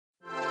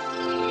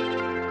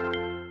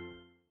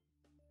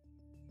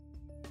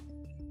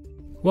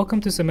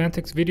Welcome to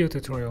Symantec's video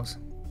tutorials.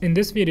 In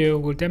this video,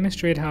 we'll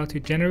demonstrate how to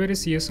generate a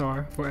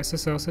CSR for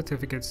SSL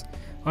certificates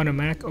on a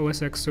Mac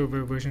OS X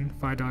server version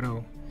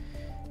 5.0.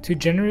 To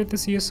generate the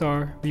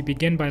CSR, we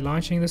begin by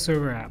launching the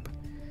server app.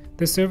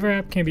 The server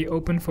app can be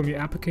opened from your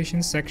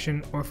applications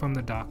section or from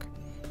the dock.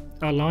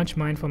 I'll launch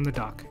mine from the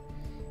dock.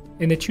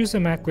 In the Choose a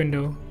Mac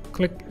window,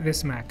 click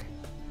this Mac.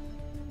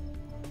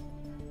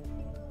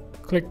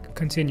 Click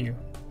Continue.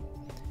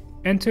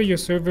 Enter your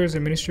server's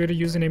administrator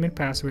username and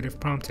password if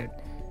prompted.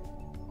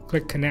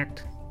 Click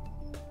Connect.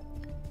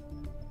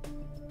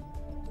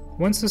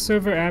 Once the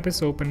server app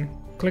is open,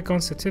 click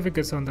on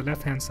Certificates on the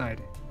left-hand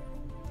side.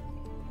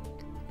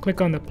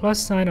 Click on the plus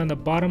sign on the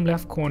bottom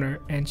left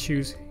corner and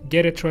choose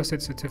Get a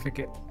Trusted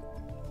Certificate.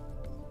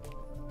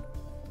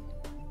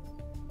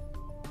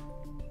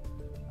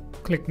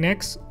 Click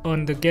Next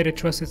on the Get a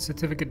Trusted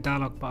Certificate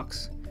dialog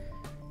box.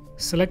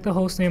 Select the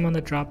hostname on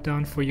the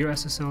drop-down for your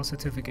SSL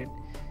certificate.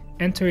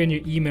 Enter in your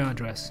email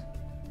address.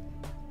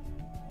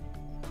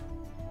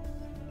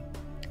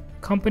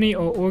 Company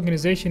or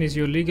organization is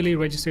your legally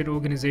registered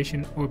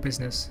organization or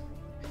business.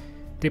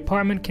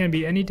 Department can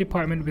be any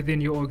department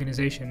within your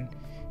organization.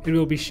 It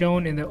will be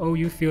shown in the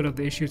OU field of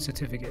the issued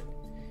certificate.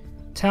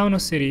 Town or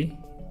city,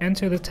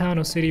 enter the town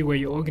or city where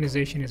your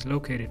organization is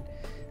located.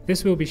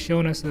 This will be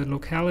shown as the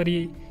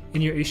locality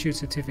in your issued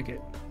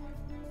certificate.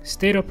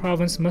 State or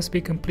province must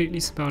be completely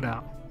spelled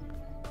out.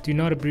 Do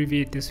not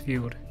abbreviate this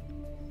field.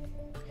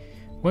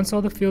 Once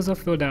all the fields are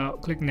filled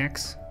out, click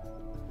Next.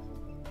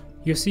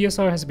 Your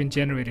CSR has been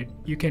generated.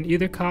 You can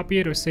either copy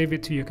it or save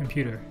it to your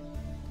computer.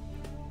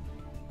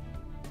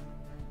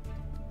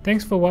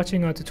 Thanks for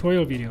watching our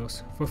tutorial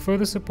videos. For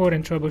further support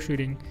and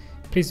troubleshooting,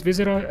 please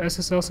visit our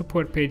SSL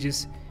support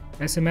pages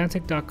at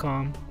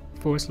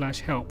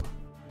symantec.com/help.